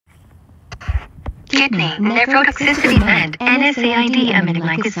Kidney, nephrotoxicity med, NSAID,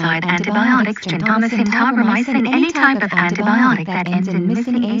 aminoglycoside, antibiotics, gentamicin, tobramycin, any type of antibiotic that ends in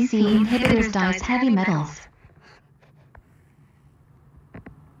missing AC inhibitors dyes heavy metals.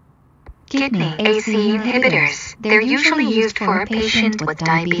 Kidney AC inhibitors. They're usually used for a patient with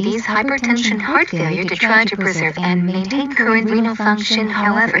diabetes, hypertension, heart failure to try to preserve and maintain current renal function.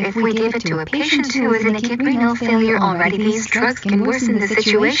 However, if we give it to a patient who is in acute renal failure already, these drugs can worsen the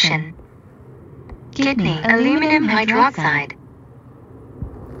situation. Kidney aluminum hydroxide.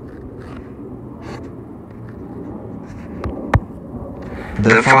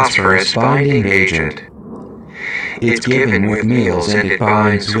 The phosphorus binding agent. It's given with meals and it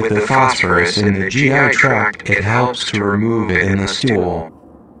binds with the phosphorus in the GI tract. It helps to remove it in the stool.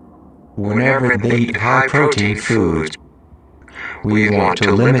 Whenever they eat high-protein foods, we want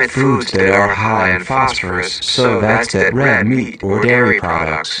to limit foods that are high in phosphorus, so that's that red meat or dairy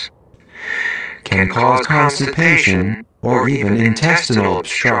products can cause constipation or even intestinal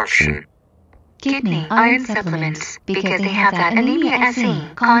obstruction. Kidney iron supplements, because they have that anemia SE,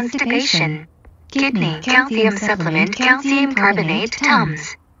 constipation. Kidney calcium supplement, calcium carbonate,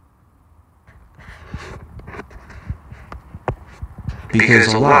 TUMS.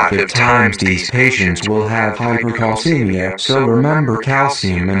 Because a lot of times these patients will have hypercalcemia, so remember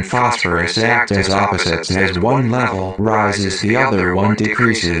calcium and phosphorus act as opposites. As one level rises, the other one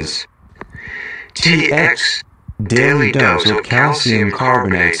decreases. TX, daily dose of calcium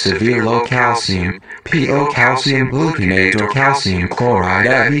carbonate, severe low calcium, PO calcium gluconate or calcium chloride,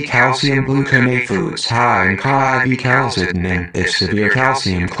 IV calcium gluconate foods high in IV calcitonin. If severe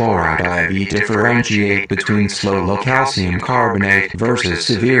calcium chloride IV, differentiate between slow low calcium carbonate versus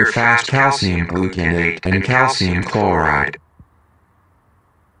severe fast calcium gluconate and calcium chloride.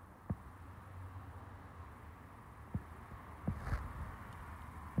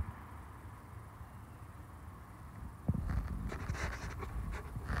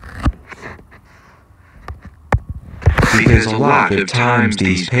 Because a lot of times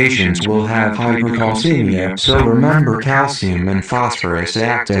these patients will have hypercalcemia, so remember calcium and phosphorus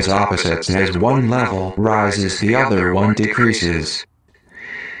act as opposites. As one level rises, the other one decreases.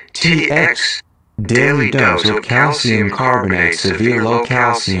 TX, daily dose of calcium carbonate, severe low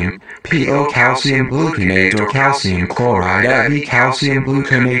calcium, PO calcium gluconate or calcium chloride, IV calcium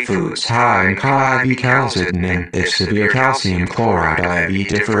gluconate foods high in IV calcitonin. If severe calcium chloride IV,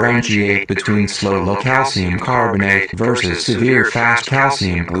 differentiate between slow low calcium carbonate versus severe fast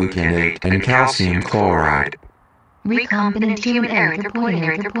calcium gluconate and calcium chloride. Recombinant human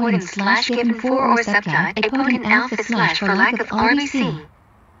erythropoietin slash given for or subtype apotin alpha slash for lack of RBC.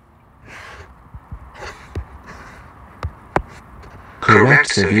 Correct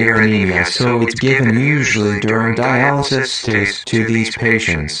severe anemia, so it's given usually during dialysis stage to these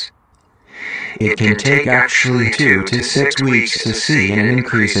patients. It can take actually 2 to 6 weeks to see an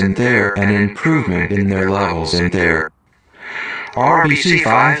increase in their and improvement in their levels in their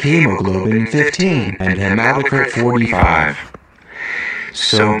RBC5, hemoglobin 15, and hematocrit 45.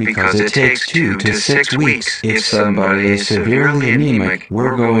 So because it takes 2 to 6 weeks, if somebody is severely anemic,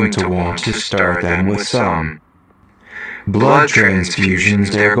 we're going to want to start them with some blood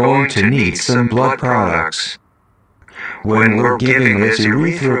transfusions. They're going to need some blood products. When we're giving this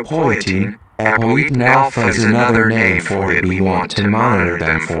erythropoietin, apoetin alpha is another name for it. We want to monitor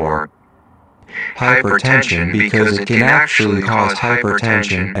them for hypertension because it can actually cause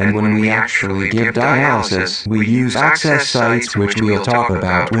hypertension, and when we actually give dialysis, we use access sites, which we'll talk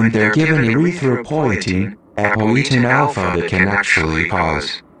about when they're given erythropoietin, apoetin alpha, that can actually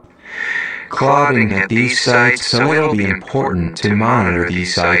cause clotting at these sites, so it'll be important to monitor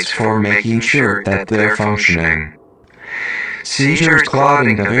these sites for making sure that they're functioning. Seizures,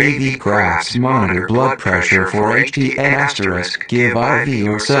 clotting of AV grafts, monitor blood pressure for HDN*, give IV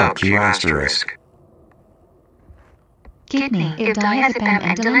or sub-Q*. Kidney, if diazepam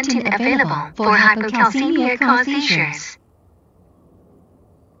and dilantin available for hypocalcemia cause seizures.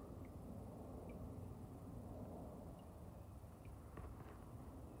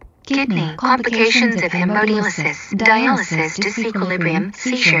 Kidney, complications of hemodialysis, dialysis, disequilibrium,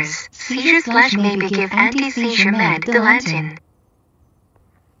 seizures. Seizures maybe give anti-seizure med, dilantin.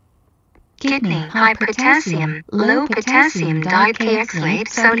 Kidney, high potassium, low potassium dikexlate,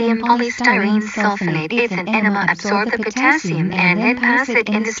 sodium polystyrene sulfonate. It's an enema. Absorb the potassium and then pass it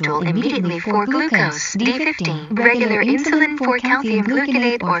in the stool immediately for glucose, D50. Regular insulin for calcium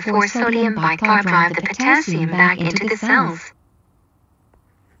gluconate or for sodium bicarb. Drive the potassium back into the cells.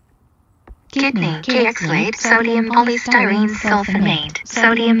 Kidney, Kexlate, sodium polystyrene sulfonate.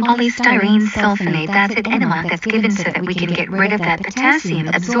 Sodium polystyrene sulfonate, that's an enema that's given so that we can get rid of that potassium,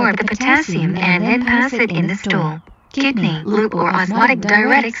 absorb the potassium, and then pass it in the stool. Kidney, loop or osmotic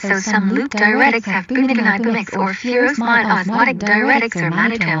diuretics, so some loop diuretics have bumix or furosemide. Osmotic diuretics are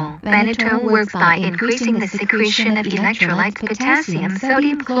mannitol. Mannitol works by increasing the secretion of electrolytes potassium,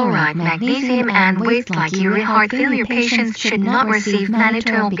 sodium chloride, magnesium, and waste like urea. Heart failure patients should not receive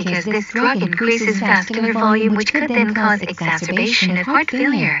mannitol because this drug increases vascular volume, which could then cause exacerbation of heart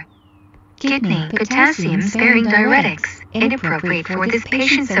failure. Kidney, potassium-sparing diuretics, inappropriate for this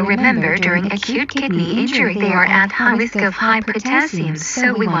patient, so remember during acute kidney injury they are at high risk of high potassium,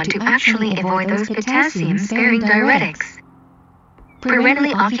 so we want to actually avoid those potassium-sparing diuretics.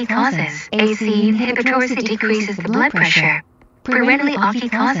 Parenteral OCI causes, ACE inhibitors, it decreases the blood pressure. Parenteral OCI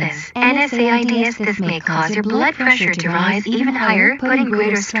causes, NSAIDs, this may cause your blood pressure to rise even higher, putting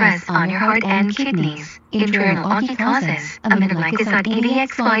greater stress on your heart and kidneys. Intrarenal OCI causes, aminoglycoside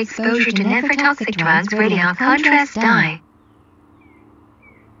EVXY, exposure to nephrotoxic drugs, radiocontrast dye.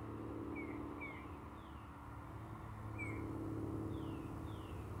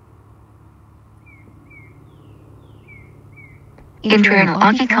 Intrarenal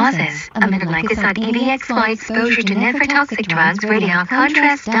OCI causes, aminoglycoside EVXY, exposure to nephrotoxic drugs,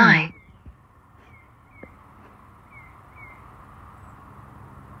 radiocontrast dye.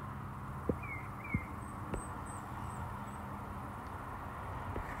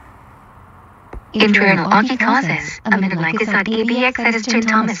 Intrarenal OCI causes, aminoglycoside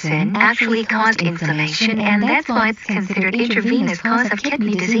EVX-acetyltomycin actually caused inflammation, and that's why it's considered intravenous cause of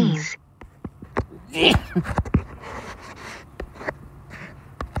kidney disease.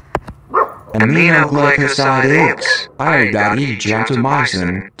 Aminoglycoside X,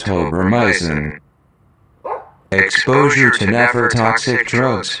 iodine-gentamicin, tobramycin. Exposure to nephrotoxic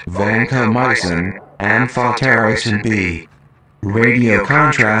drugs, vancomycin, and amphotericin B.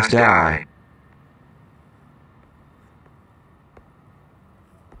 Radiocontrast dye.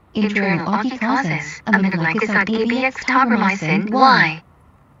 Intrarenal OCI causes, aminoglycoside EVX-tobramycin Y.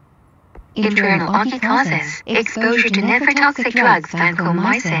 Intrarenal OCI causes, exposure to nephrotoxic drugs,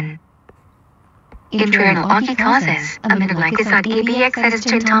 vancomycin. Intrarenal OCI causes, aminoglycoside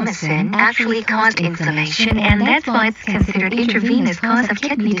EVX-acetyltomycin actually caused inflammation, and that's why it's considered intravenous cause of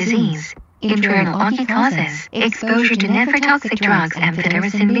kidney disease. Intrarenal OCI causes, exposure to nephrotoxic drugs,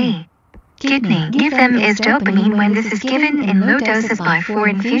 amphotericin B. Kidney, give them is dopamine. When this is given in low doses by 4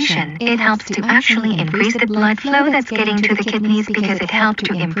 infusion, it helps to actually increase the blood flow that's getting to the kidneys because it helps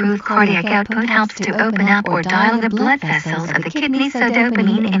to improve cardiac output, helps to open up or dilate the blood vessels of the kidneys. So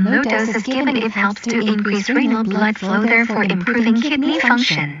dopamine in low doses given, it helps to increase renal blood flow, therefore improving kidney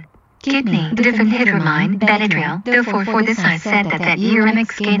function. Kidney, diphenhydramine, Benadryl. Therefore, for this I said that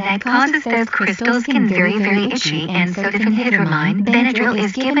uremic skin that causes those crystals skin very itchy, and so diphenhydramine, Benadryl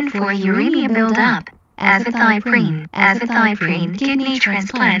is given for uremia buildup. Azathioprine, kidney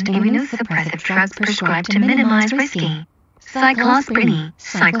transplant, immunosuppressive drugs prescribed to minimize risky. Cyclosporine,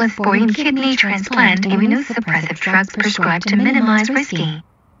 kidney transplant, immunosuppressive drugs prescribed to minimize risky.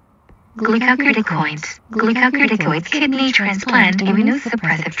 Glucocorticoids, kidney transplant,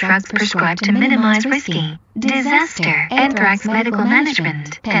 immunosuppressive drugs prescribed to minimize risky. Disaster, anthrax medical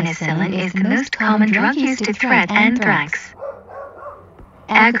management. Penicillin is the most common drug used to treat anthrax.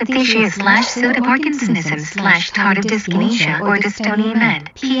 Akathisia/pseudoparkinsonism/tardive dyskinesia or dystonia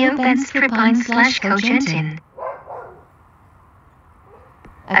med. Pio-benztropine/cogentin.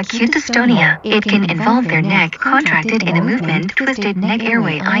 Acute dystonia, it can involve their neck contracted in a movement, twisted neck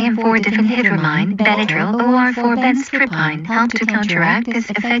airway. IM4 diphenhydramine, Benadryl, OR4 benztropine help to counteract this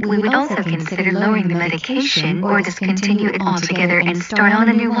effect. We would also consider lowering the medication or discontinue it altogether and start on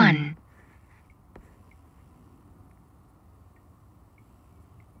a new one.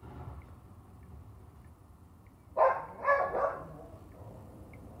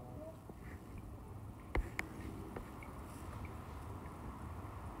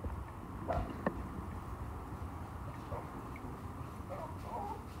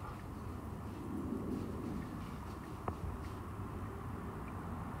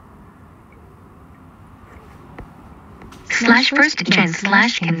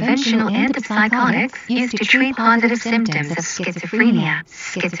 First-gen/conventional antipsychotics used to treat positive symptoms of schizophrenia.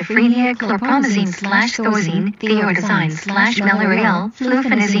 Chlorpromazine/thorazine, thiordazine/melariel,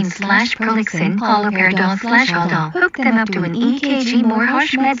 fluphenazine/prolixin, haloperidol/haldol. Hook them up to an EKG. More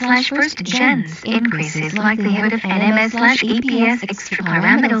harsh med/first-gens increases likelihood of NMS/EPS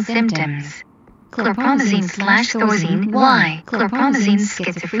extrapyramidal symptoms. Chlorpromazine/thorazine Y. Chlorpromazine,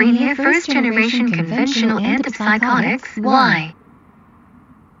 schizophrenia, first-generation conventional antipsychotics Y.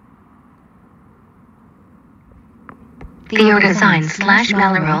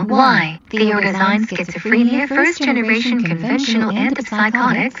 Thiodazine/Malorol. Y. Thiodazine schizophrenia first generation conventional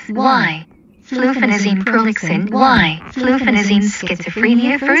antipsychotics. Y. Fluphenazine prolixin. Y. Fluphenazine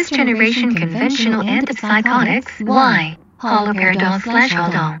schizophrenia first generation conventional antipsychotics. Y.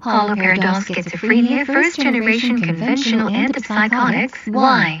 Haloperidol/Haldol. Haloperidol schizophrenia first generation conventional antipsychotics.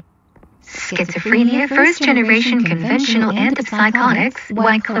 Y. Schizophrenia first generation conventional antipsychotics.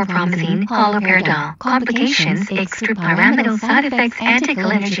 Y. Chlorpromazine. Haloperidol. Complications: extrapyramidal side effects,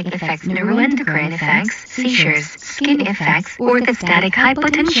 anticholinergic effects, neuroendocrine effects, seizures, skin effects, orthostatic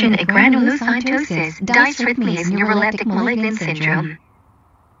hypotension, agranulocytosis, dysrhythmias, neuroleptic malignant syndrome.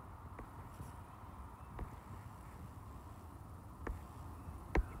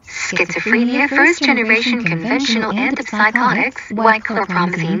 Schizophrenia first generation conventional antipsychotics. Y.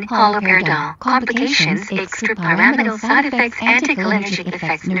 Chlorpromazine. Haloperidol. Complications: extrapyramidal side effects, anticholinergic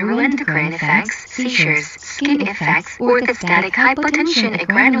effects, neuroendocrine effects, seizures, skin effects, orthostatic hypotension,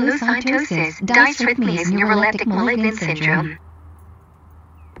 agranulocytosis, dysrhythmias, neuroleptic malignant syndrome.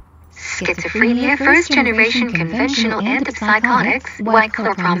 Schizophrenia first generation conventional antipsychotics. Y.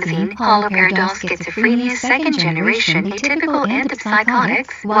 Chlorpromazine. Haloperidol. Schizophrenia second generation atypical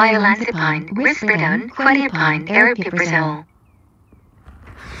antipsychotics. Y. Olanzapine, risperidone, quetiapine, aripiprazole.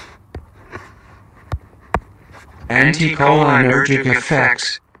 Anticholinergic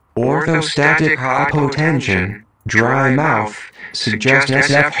effects, orthostatic hypotension, dry mouth, suggest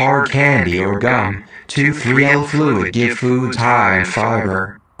SF hard candy or gum. 2,3-L fluid, give foods high in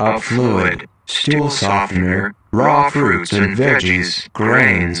fiber. Up fluid, stool softener, raw fruits and veggies,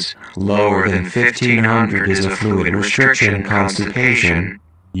 grains, lower than 1500 is a fluid restriction, constipation,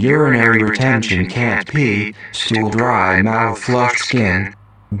 urinary retention, can't pee, stool dry, mouth flushed, skin,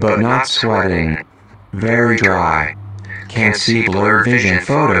 but not sweating, very dry, can't see, blurred vision,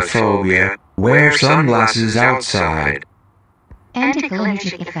 photophobia, wear sunglasses outside.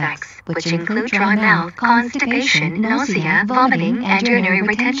 Anticholinergic effects, which include dry mouth, constipation, nausea, vomiting, and urinary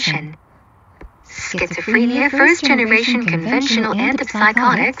retention. Schizophrenia first generation conventional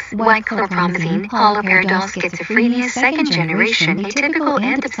antipsychotics. Y. Chlorpromazine. Haloperidol. Schizophrenia second generation atypical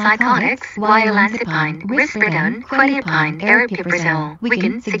antipsychotics. Y. Olanzapine, risperidone, quetiapine, aripiprazole. We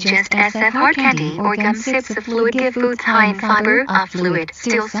can suggest SF hard candy or gum. Sips of fluid, give foods high in fiber. Off fluid,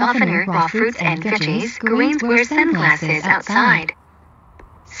 still softener, raw fruits and veggies, grains, wear sunglasses outside.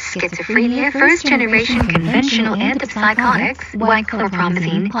 Schizophrenia first generation conventional antipsychotics. Y.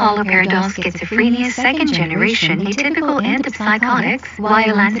 Chlorpromazine. Haloperidol. Schizophrenia second generation atypical antipsychotics. Y.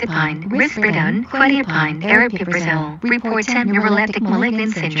 Olanzapine, risperidone, quetiapine, aripiprazole. Report 10 neuroleptic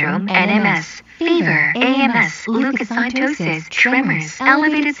malignant syndrome, NMS, fever, AMS, leukocytosis, tremors,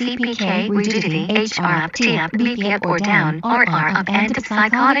 elevated CPK, rigidity, HR up, T up, BP up or down, RR up,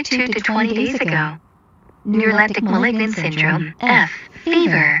 antipsychotic 2 to 20 days ago. Neuroleptic malignant syndrome, F,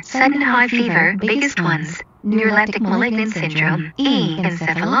 fever, sudden high fever, biggest ones. Neuroleptic malignant syndrome, E,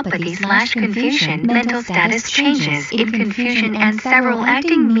 encephalopathy/confusion, mental status changes in confusion and several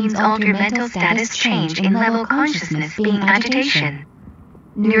acting means alter mental status change in level consciousness being agitation.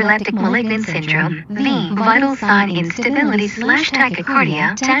 Neuroleptic malignant syndrome, V, vital sign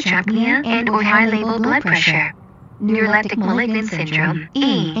instability/tachycardia, tachypnea, and or high label blood pressure. Neuroleptic malignant syndrome,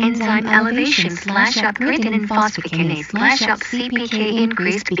 E, enzyme elevation/up, creatine phosphokinase/up, CPK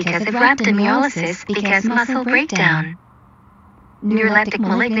increased because of rhabdomyolysis, because muscle breakdown. Neuroleptic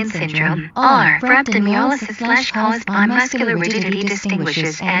malignant syndrome, R, rhabdomyolysis caused by muscular rigidity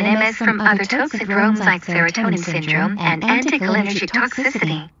distinguishes NMS from other toxidromes like serotonin syndrome and anticholinergic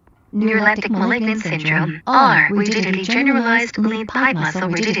toxicity. Neuroleptic malignant syndrome, R, rigidity generalized lean pipe muscle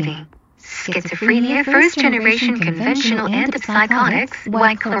rigidity. Schizophrenia first generation conventional antipsychotics.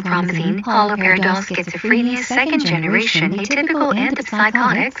 Y. Chlorpromazine. Haloperidol. Schizophrenia second generation atypical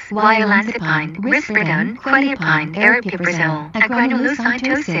antipsychotics. Y. Olanzapine, risperidone, quetiapine, aripiprazole.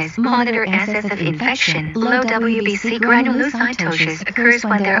 Agranulocytosis, monitor SS of infection. Low WBC granulocytosis occurs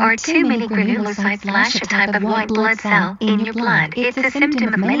when there are too many granulocytes, a type of white blood cell, in your blood. It's a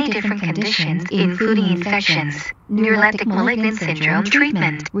symptom of many different conditions, including infections. Neuroleptic malignant syndrome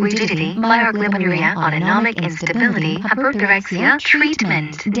treatment, rigidity, myoglobinuriae, autonomic instability, hyperpyrexia,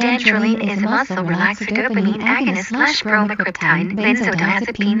 treatment. Dantrolene is a muscle relaxer dopamine agonist/bromocriptine,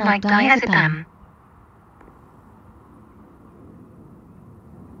 benzodiazepine like diazepam.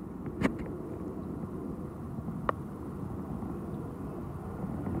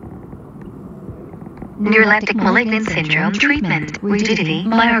 Neuroleptic malignant syndrome treatment, rigidity,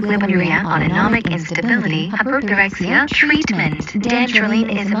 myoglobinuriae, autonomic instability, hyperpyrexia, treatment.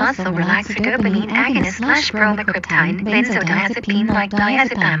 Dantrolene is a muscle relaxer dopamine agonist/bromocriptine, benzodiazepine like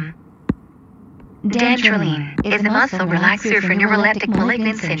diazepam. Dantrolene is a muscle relaxer for neuroleptic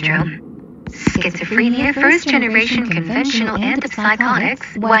malignant syndrome. Schizophrenia, first-generation conventional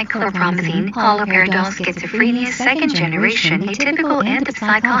antipsychotics, white chlorpromazine, haloperidol. Schizophrenia, second-generation atypical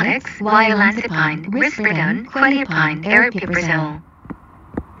antipsychotics, olanzapine, risperidone, quetiapine, aripiprazole.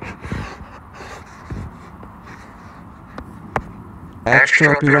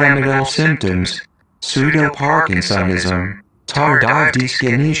 Extrapyramidal symptoms: pseudoparkinsonism, tardive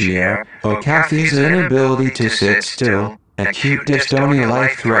dyskinesia, O'Caffey's inability to sit still, acute dystonia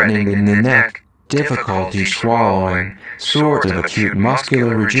life-threatening in the neck, difficulty swallowing, sort of acute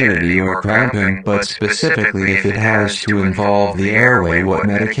muscular rigidity or cramping, but specifically if it has to involve the airway. What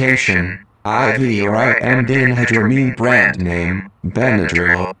medication? IV or IM dihydramine, brand name,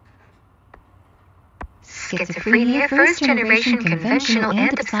 Benadryl. Schizophrenia, first-generation conventional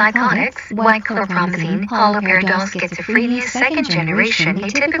antipsychotics, white chlorpromazine, haloperidol. Schizophrenia, second-generation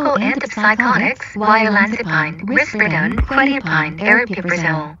atypical antipsychotics, olanzapine, risperidone, quetiapine,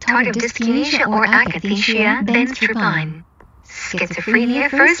 aripiprazole. Tardive dyskinesia or akathisia, benztropine. Schizophrenia,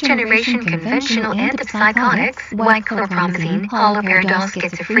 first-generation conventional antipsychotics, white chlorpromazine, haloperidol.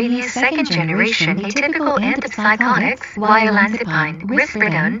 Schizophrenia, second-generation atypical antipsychotics, olanzapine,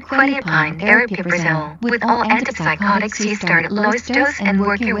 risperidone, quetiapine, aripiprazole. With all antipsychotics, you start at lowest dose and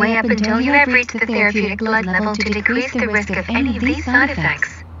work your way up until you have reached the therapeutic blood level to decrease the risk of any of these side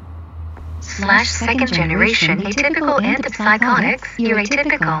effects. Second-generation atypical antipsychotics, your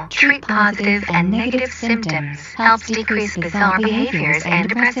atypical, treat positive and negative symptoms, helps decrease bizarre behaviors and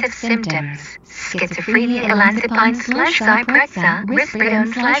depressive symptoms. Schizophrenia, olanzapine /Zyprexa,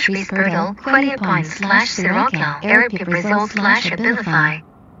 risperidone /Risperdal, quetiapine /Seroquel, aripiprazole /Abilify.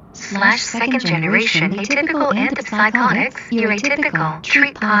 Second-generation atypical antipsychotics, your atypical,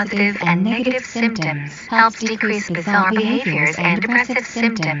 treat positive and negative symptoms, helps decrease bizarre behaviors and depressive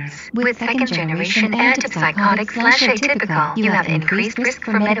symptoms. With second-generation antipsychotics /atypical, you have increased risk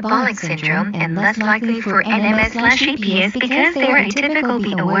for metabolic syndrome and less likely for NMS/EPS because they are atypical.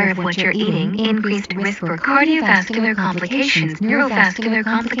 Be aware of what you're eating. Increased risk for cardiovascular complications, neurovascular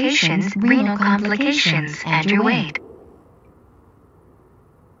complications, renal complications, and your weight.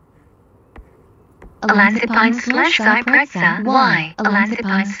 Olanzapine /Zyprexa, Y.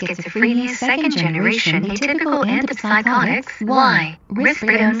 Olanzapine. Schizophrenia, second-generation atypical antipsychotics, Y.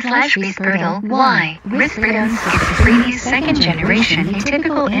 Risperidone /Risperdal, Y. Risperidone. Schizophrenia, second-generation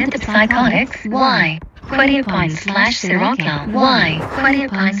atypical antipsychotics, Y. Quetiapine /Seroquel, Y.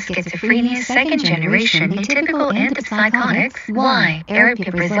 Quetiapine. Schizophrenia, second-generation atypical antipsychotics, Y.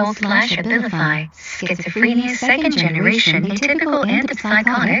 Aripiprazole /Abilify. Schizophrenia, second-generation atypical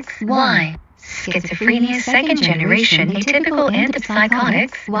antipsychotics, Y. Schizophrenia, second-generation atypical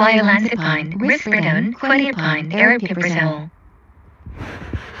antipsychotics, olanzapine, risperidone, quetiapine, aripiprazole.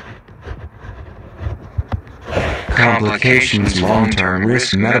 Complications: long-term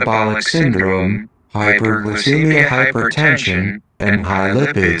risk, metabolic syndrome, hyperglycemia, hypertension, and high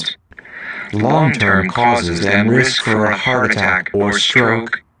lipids. Long-term causes and risk for a heart attack or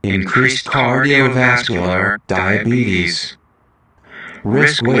stroke, increased cardiovascular, diabetes.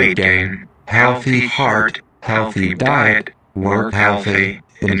 Risk: weight gain, healthy heart, healthy diet, work healthy,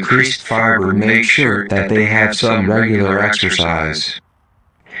 increased fiber, make sure that they have some regular exercise.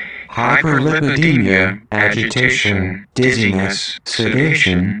 Hyperlipidemia, agitation, dizziness,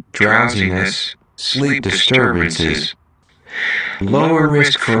 sedation, drowsiness, sleep disturbances. Lower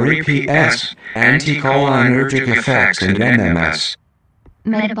risk for EPS, anticholinergic effects, and NMS.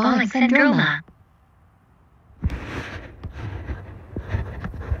 Metabolic syndrome.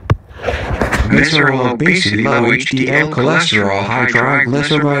 Visceral obesity, low HDL cholesterol, high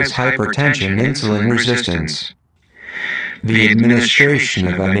triglycerides, hypertension, insulin resistance. The administration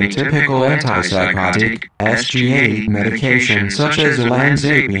of an atypical antipsychotic, SGA, medication such as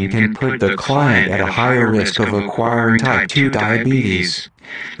olanzapine can put the client at a higher risk of acquiring type 2 diabetes.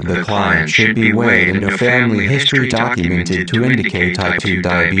 The client should be weighed and a family history documented to indicate type 2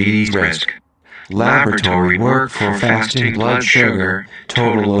 diabetes risk. Laboratory work for fasting blood sugar,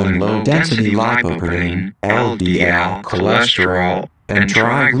 total and low-density lipoprotein, LDL, cholesterol, and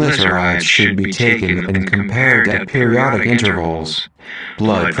triglycerides should be taken and compared at periodic intervals.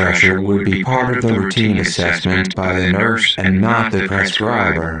 Blood pressure would be part of the routine assessment by the nurse and not the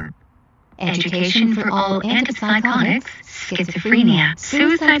prescriber. Education for all antipsychotics, schizophrenia,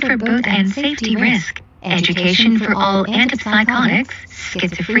 suicide for both and safety risk. Education for all antipsychotics,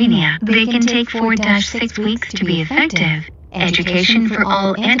 schizophrenia. They can take 4-6 weeks to be effective. Education for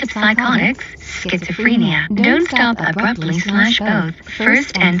all antipsychotics, schizophrenia. Don't stop abruptly / both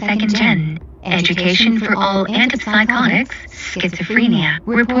first and second gen. Education for all antipsychotics, schizophrenia,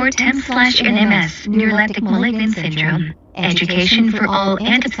 report TEM/NMS, neuroleptic malignant syndrome. Education for all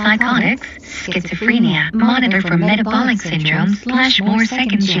antipsychotics, schizophrenia, monitor for metabolic syndrome/more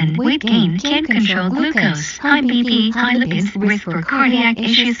second-gen weight gain, can't control glucose, high BP, high lipids, risk for cardiac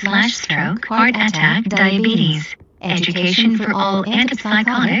issues/stroke, heart attack, diabetes. Education for all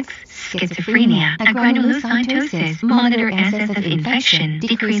antipsychotics, schizophrenia, agranulocytosis, monitor SS of infection,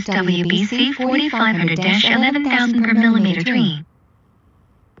 decreased WBC 4500-11,000 per millimeter tree.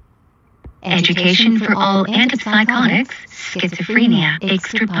 Education for all antipsychotics, schizophrenia,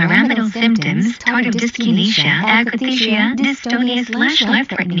 extrapyramidal symptoms, tardive dyskinesia, akathisia,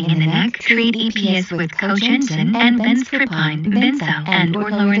 dystonia/life-threatening in the neck, treat EPS with cogentin and benztropine, benzo, and or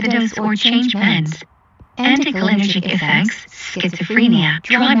lower the dose or change meds. Anticholinergic effects, schizophrenia,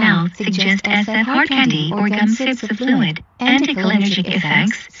 dry mouth, suggest SF hard candy or gum sips of fluid. Anticholinergic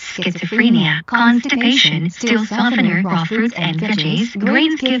effects, schizophrenia, constipation, still softener, raw fruits and veggies,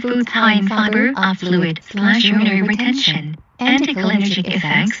 grains give foods high in fiber, off fluid/urinary retention. Anticholinergic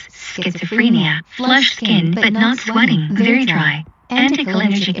effects, schizophrenia, flush skin but not sweating, very dry.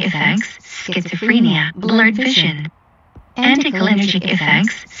 Anticholinergic effects, schizophrenia, blurred vision. Anticholinergic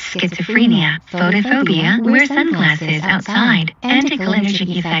effects, schizophrenia, photophobia, wear sunglasses outside. Anticholinergic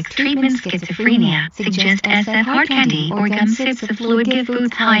effects treatment schizophrenia, suggest SF hard candy or gum sips of fluid give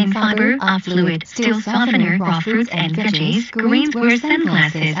foods high in fiber, off fluid, still softener, raw fruits and veggies, grains, wear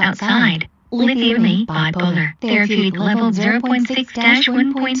sunglasses outside. Lithium bipolar, therapeutic level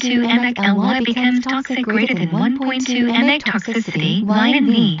 0.6-1.2 mg. Why becomes toxic greater than 1.2 mg toxicity,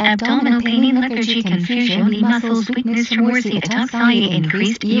 vitamin E, abdominal pain, lethargy, confusion, muscles, weakness, tremors, ataxia,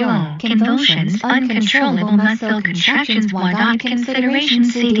 increased EO, convulsions, uncontrollable muscle contractions. Why not consideration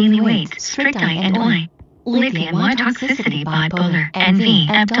C daily weight, strict diet and why? Lithium Y toxicity bipolar, and V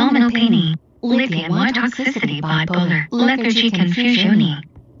abdominal pain. Lithium Y toxicity bipolar, lethargy, confusion.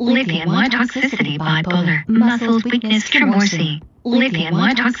 Lithium Y toxicity bipolar, muscles, weakness, tremors. Lithium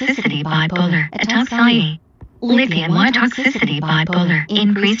Y toxicity bipolar, ataxia. Lithium Y toxicity bipolar,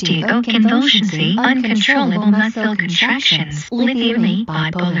 increased EO, convulsions, uncontrollable muscle contractions. Lithium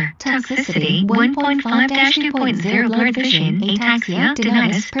bipolar, toxicity 1.5-2.0, blurred vision, ataxia,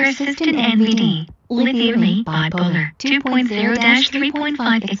 tinnitus, persistent NVD. Lithium bipolar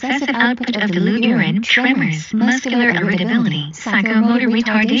 2.0-3.5, excessive output of dilute urine, tremors, muscular irritability, psychomotor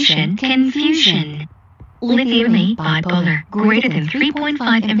retardation, confusion. Lithium bipolar greater than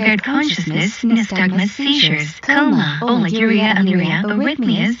 3.5, impaired consciousness, nystagmus, seizures, coma, oliguria, anuria,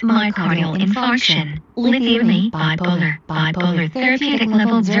 arrhythmias, myocardial infarction. Lithium bipolar therapeutic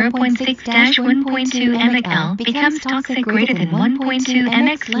level 0.6-1.2 mg becomes toxic greater than 1.2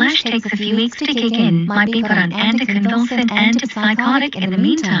 mg / takes a few weeks to kick in, might be put on anticonvulsant, antipsychotic in the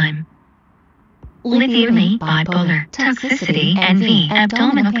meantime. Lithium bipolar, toxicity, NV,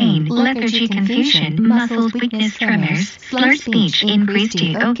 abdominal pain, lethargy, confusion, muscles, weakness, tremors, slurred speech, increased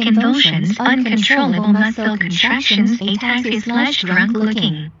EO, convulsions, uncontrollable muscle contractions, ataxia/drunk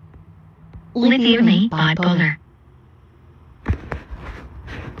looking. Lithium bipolar.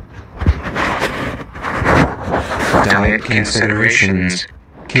 Diet considerations.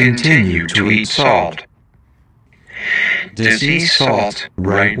 Continue to eat salt. Disease salt,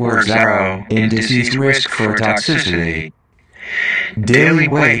 right word 0, indices risk for toxicity. Daily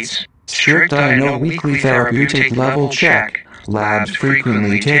weights, strict diet, no weekly therapeutic level check. Labs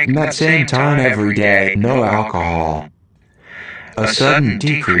frequently take med same time every day, no alcohol. A sudden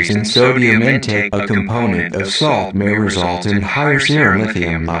decrease in sodium intake, a component of salt, may result in higher serum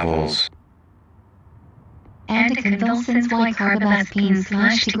lithium levels. Anticonvulsants Y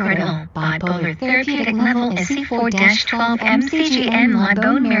carbamazepine/Tegretol, bipolar therapeutic level is C4-12 mcg my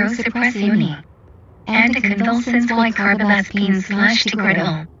bone marrow suppressione. Anticonvulsants Y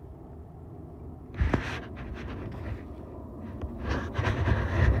carbamazepine/Tegretol.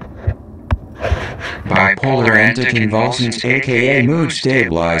 Bipolar anticonvulsants, aka mood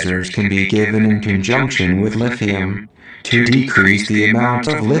stabilizers, can be given in conjunction with lithium. To decrease the amount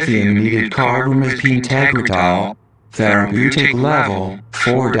of lithium needed, carbamazepine Tegretol, therapeutic level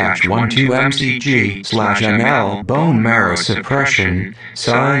 4-12 mcg/ml, bone marrow suppression,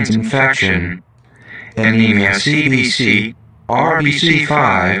 signs infection, anemia CBC,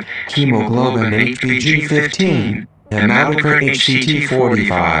 RBC5, hemoglobin HbG15, hematocrit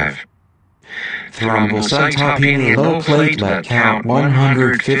HCT45. Thrombocytopenia, low platelet count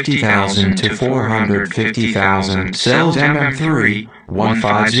 150,000 to 450,000 cells, MM3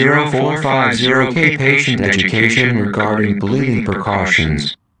 150450K. Patient education regarding bleeding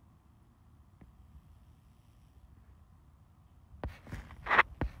precautions.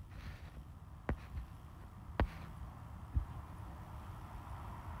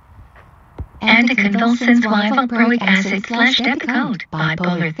 Anticonvulsants valproic acid / Depakote.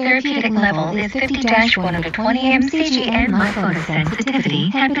 Bipolar therapeutic level is 50-120 mcg and high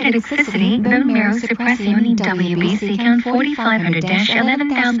photosensitivity, hepatotoxicity, bone marrow suppression, WBC count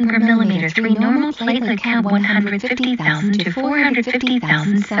 4,500-11,000 per millimeter 3, normal platelet count 150,000 to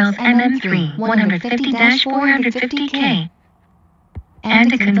 450,000, South MM3 150-450K.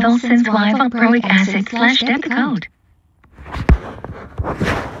 Anticonvulsants valproic acid / Depakote.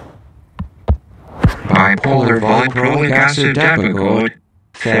 Bipolar valproic acid Depakote.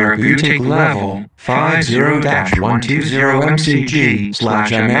 Therapeutic level 50-120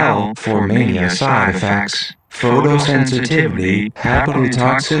 mcg/ml for mania side effects, photosensitivity,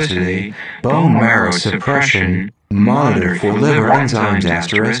 hepatotoxicity, bone marrow suppression. Monitor for liver enzymes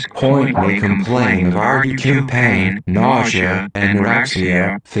 *. Point may complain of acute pain, nausea,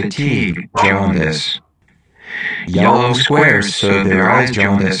 anorexia, fatigue, jaundice. Yellow squares, so their eyes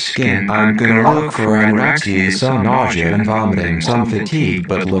jaundice skin. I'm gonna look for anorexia, some nausea and vomiting, some fatigue,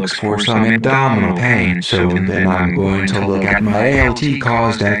 but looks for some abdominal pain. So then I'm going to look at my ALT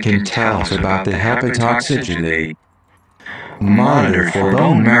cause that can tell us about the hepatotoxicity. Monitor for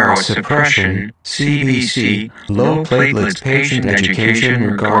bone marrow suppression, CBC, low platelets, patient education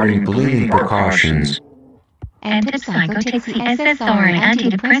regarding bleeding precautions. Antipsychotics SSRI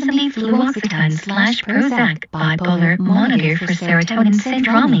antidepressant fluoxetine / Prozac. Bipolar monitor for serotonin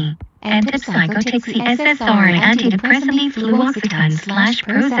syndrome. Antipsychotics SSRI antidepressant fluoxetine /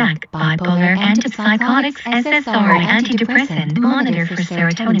 Prozac. Bipolar antipsychotics SSRI antidepressant monitor for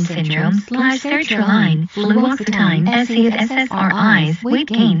serotonin syndrome / sertraline. Fluoxetine SSRIs, weight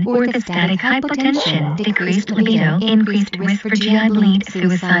gain, orthostatic hypotension, decreased libido, increased risk for GI bleed,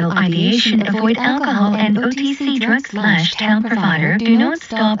 suicidal ideation, avoid alcohol and OTC drugs / town provider, do not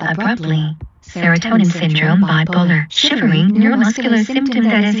stop abruptly. Serotonin syndrome bipolar, shivering, neuromuscular symptom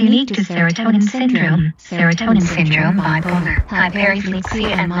that is unique to serotonin syndrome. Serotonin syndrome bipolar,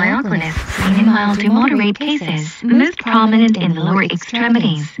 hyperreflexia and myoclonus, seen in mild to moderate cases, most prominent in the lower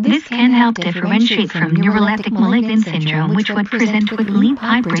extremities. This can help differentiate from neuroleptic malignant syndrome, which would present with limp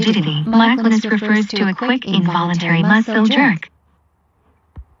hyperrigidity. Myoclonus refers to a quick involuntary muscle jerk.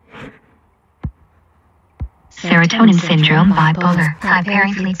 Serotonin syndrome bipolar,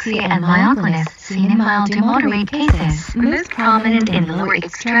 hyperreflexia and myoclonus, seen in mild to moderate cases, most prominent in the lower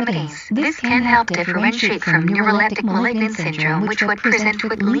extremities. This can help differentiate from neuroleptic malignant syndrome, which would present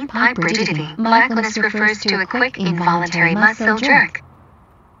with limp hyperrigidity. Myoclonus refers to a quick involuntary muscle jerk.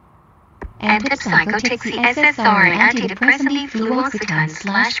 Antipsychotics SSRI antidepressant fluoxetine /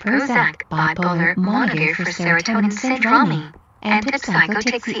 Prozac. Bipolar monitor for serotonin syndrome.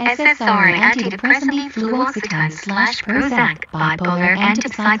 Antipsychotics SSRI antidepressant fluoxetine / Prozac. Bipolar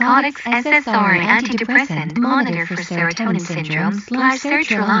antipsychotics SSRI antidepressant monitor for serotonin syndrome /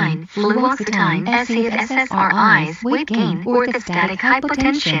 sertraline. Fluoxetine SSRIs, weight gain, orthostatic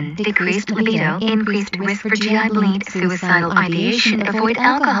hypotension, decreased libido, increased risk for GI bleed, suicidal ideation, avoid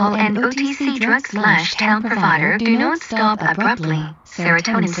alcohol and OTC drugs / town provider, do not stop abruptly.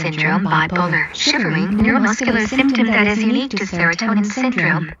 Serotonin syndrome bipolar, shivering, neuromuscular symptom that is unique to serotonin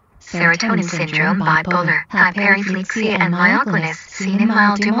syndrome. Serotonin syndrome bipolar, hyperreflexia and myoclonus, seen in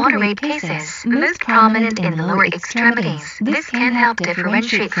mild to moderate cases, most prominent in the lower extremities. This can help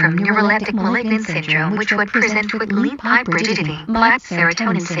differentiate from neuroleptic malignant syndrome, which would present with limp hyperrigidity.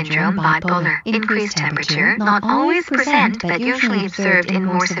 Serotonin syndrome bipolar, increased temperature, not always present but usually observed in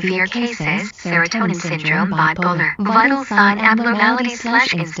more severe cases. Serotonin syndrome bipolar, vital sign abnormalities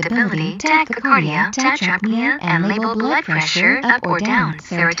 / instability, tachycardia, tachypnea, and labile blood pressure up or down.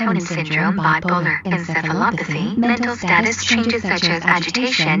 Serotonin syndrome bipolar, encephalopathy, mental status changes such as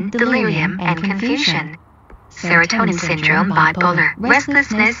agitation, delirium, and confusion. Serotonin syndrome bipolar,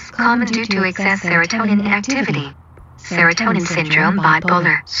 restlessness common due to excess serotonin activity. Serotonin syndrome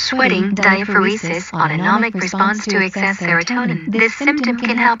bipolar, sweating, diaphoresis, autonomic response to excess serotonin. This symptom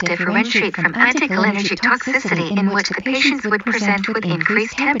can help differentiate from anticholinergic toxicity, in which the patients would present with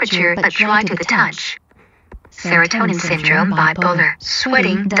increased temperature but dry to the touch. Serotonin syndrome bipolar,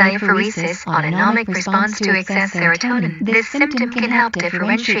 sweating, diaphoresis, autonomic response to excess serotonin. This symptom can help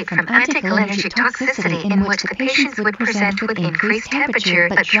differentiate from anticholinergic toxicity, in which the patients would present with increased temperature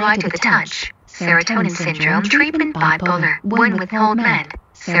but dry to the touch. Serotonin syndrome treatment bipolar, 1 withhold med.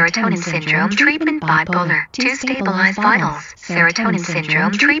 Serotonin syndrome treatment bipolar, 2 stabilize vitals. Serotonin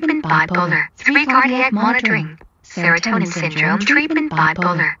syndrome treatment bipolar, 3 cardiac monitoring. Serotonin syndrome treatment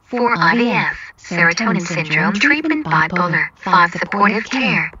bipolar, 4 IVF. Serotonin syndrome treatment bipolar, 5 supportive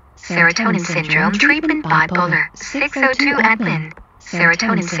care. Serotonin syndrome treatment bipolar, 602 admin.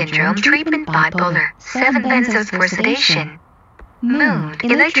 Serotonin syndrome treatment bipolar, 7 benzos for sedation. Mood,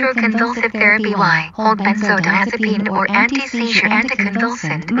 electroconvulsive therapy. Y. Hold benzodiazepine or anti-seizure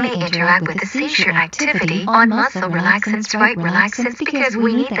anticonvulsant may interact with the seizure activity on muscle relaxants. Right relaxants because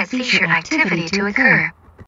we need that seizure activity to occur.